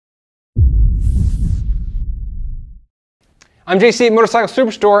I'm JC at Motorcycle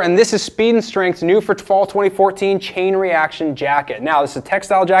Superstore, and this is Speed and Strength's new for fall 2014 chain reaction jacket. Now, this is a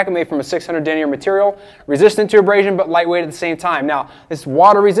textile jacket made from a 600 denier material, resistant to abrasion but lightweight at the same time. Now, this is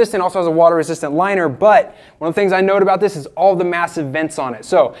water resistant, also has a water resistant liner, but one of the things I note about this is all the massive vents on it.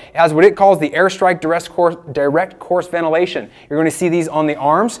 So, it has what it calls the airstrike direct course ventilation. You're going to see these on the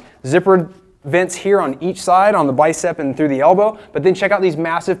arms, zippered vents here on each side, on the bicep and through the elbow, but then check out these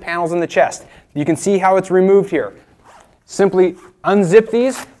massive panels in the chest. You can see how it's removed here. Simply unzip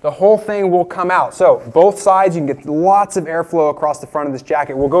these, the whole thing will come out. So both sides, you can get lots of airflow across the front of this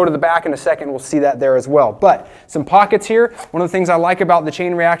jacket. We'll go to the back in a second, we'll see that there as well. But some pockets here. One of the things I like about the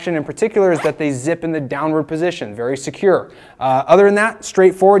chain reaction in particular is that they zip in the downward position, very secure. Other than that,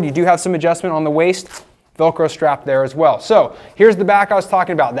 straightforward. You do have some adjustment on the waist, Velcro strap there as well. So here's the back I was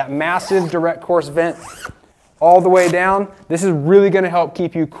talking about, that massive direct course vent all the way down. This is really going to help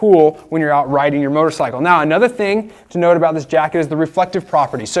keep you cool when you're out riding your motorcycle. Now, another thing to note about this jacket is the reflective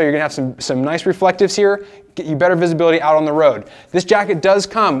properties. So you're going to have some nice reflectives here, get you better visibility out on the road. This jacket does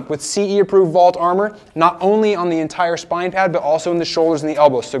come with CE approved vault armor, not only on the entire spine pad, but also in the shoulders and the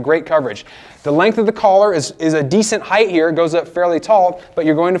elbows, so great coverage. The length of the collar is a decent height here, it goes up fairly tall, but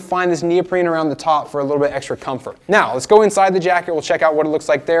you're going to find this neoprene around the top for a little bit extra comfort. Now, let's go inside the jacket, we'll check out what it looks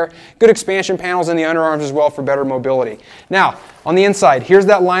like there. Good expansion panels in the underarms as well for better mobility. Now, on the inside, here's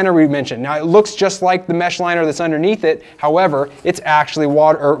that liner we mentioned. Now, it looks just like the mesh liner that's underneath it, however, it's actually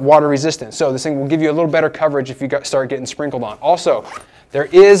water resistant, so this thing will give you a little better coverage if you start getting sprinkled on. Also, there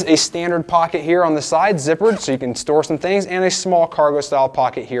is a standard pocket here on the side, zippered, so you can store some things, and a small cargo style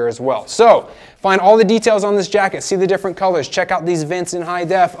pocket here as well. So, find all the details on this jacket, see the different colors, check out these vents in high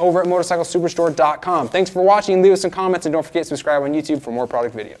def over at motorcyclesuperstore.com. Thanks for watching, leave us some comments, and don't forget to subscribe on YouTube for more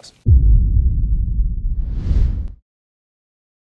product videos.